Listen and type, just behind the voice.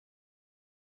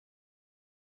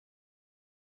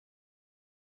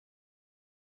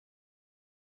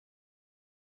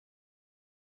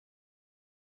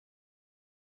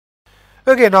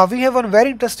Okay, now we have one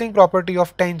very interesting property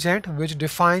of tangent which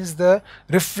defines the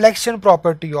reflection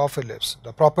property of ellipse.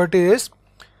 The property is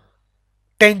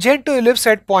tangent to ellipse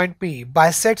at point P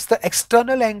bisects the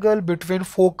external angle between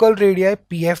focal radii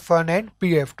PF1 and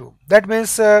PF2. That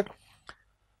means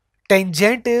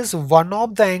tangent is one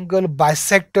of the angle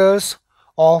bisectors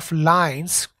of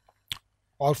lines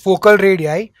or focal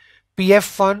radii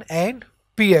PF1 and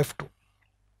PF2.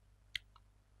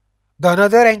 The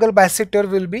another angle bisector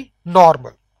will be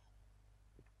normal.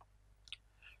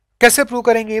 कैसे prove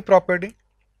करेंगे ये property?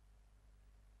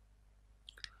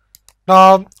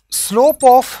 Now slope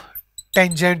of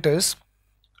tangent is,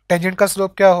 tangent का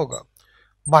slope क्या होगा?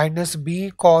 Minus B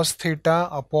cos theta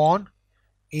upon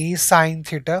a sin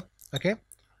theta. Okay,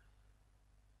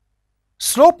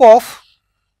 slope of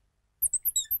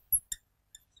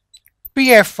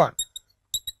PF1,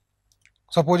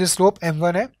 suppose slope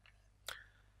m1 है,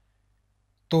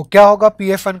 तो क्या होगा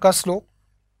PF1 का slope?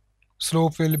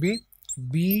 Slope will be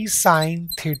b sin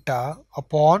theta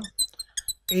upon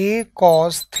a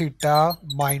cos theta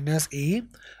minus a,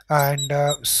 and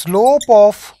slope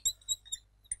of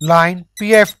line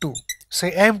PF2,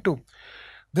 say m2,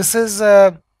 this is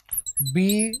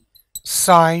b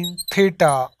sin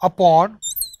theta upon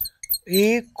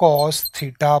a cos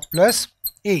theta plus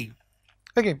a.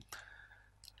 Okay,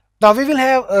 now we will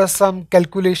have some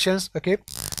calculations. Okay,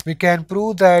 we can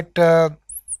prove that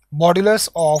modulus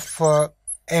of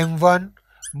m1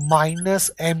 minus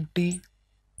mt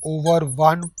over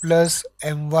 1 plus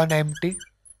m1 mt.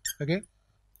 Okay,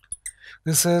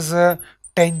 this is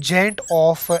tangent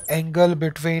of angle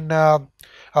between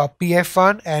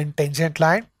PF1 and tangent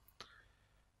line.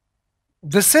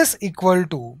 This is equal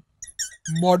to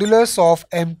modulus of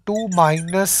m2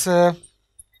 minus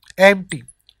mt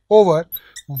over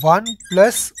 1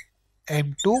 plus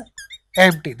m2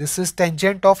 mt. This is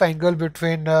tangent of angle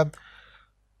between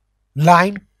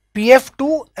line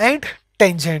PF2 and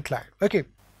tangent line. Okay,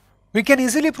 we can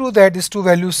easily prove that these two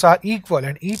values are equal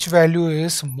and each value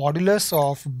is modulus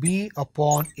of b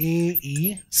upon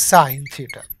ae sin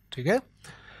theta. Okay,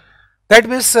 that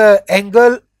means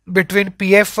angle between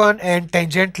PF1 and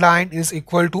tangent line is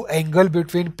equal to angle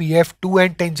between PF2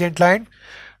 and tangent line.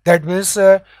 That means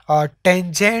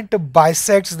tangent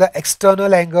bisects the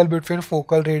external angle between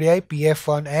focal radii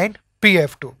PF1 and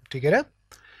PF2. ठीक है ना?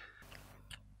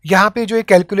 यहाँ पे जो ये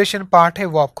calculation part है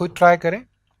वो आप खुद ट्राई करें.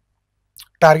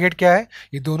 टारगेट क्या है?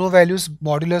 ये दोनों values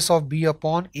modulus of B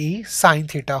upon A sine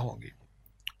theta होंगी.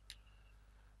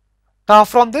 Now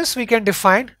from this we can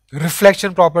define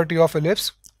reflection property of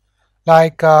ellipse.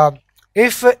 Like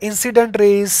if incident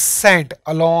ray is sent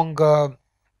along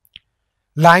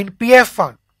line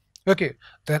PF1, okay,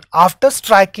 then after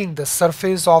striking the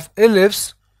surface of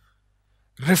ellipse,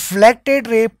 reflected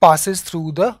ray passes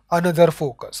through the another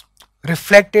focus.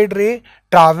 Reflected ray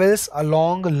travels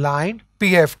along line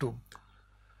PF2.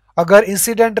 अगर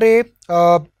incident ray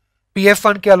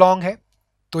PF1 के along है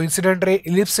तो incident ray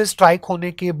ellipse से strike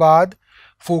होने के बाद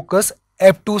focus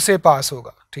F2 से पास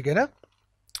होगा. ठीक है ना?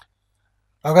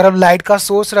 अगर हम लाइट का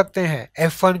सोर्स रखते हैं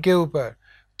F1 के ऊपर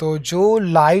तो जो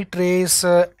लाइट रेस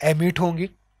एमिट होंगी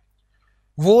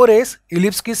वो रेस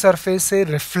इलिप्स की सरफेस से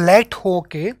रिफ्लेक्ट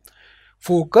होके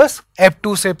फोकस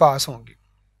F2 से पास होंगी.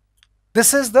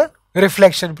 This is the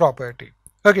reflection property.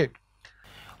 Okay,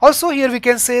 also here we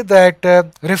can say that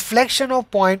reflection of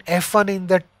point F1 in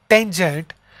the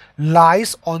tangent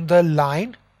lies on the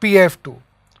line PF2.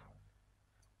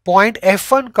 Point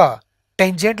F1 का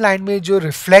tangent line में जो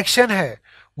reflection है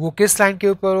वो किस line के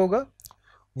ऊपर होगा?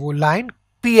 वो लाइन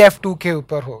PF2 के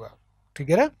ऊपर होगा. ठीक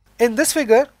है ना? In this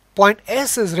figure point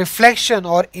S is reflection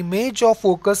or image of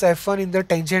focus F1 in the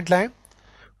tangent line.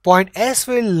 Point S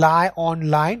will lie on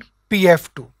line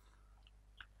PF2.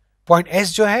 Point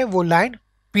S जो है वो लाइन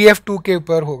PF2 के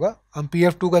ऊपर होगा. हम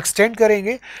PF2 को एक्सटेंड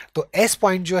करेंगे तो S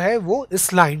पॉइंट जो है वो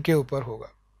इस लाइन के ऊपर होगा.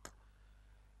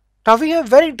 Now we have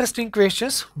very interesting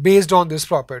questions based on this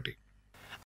property.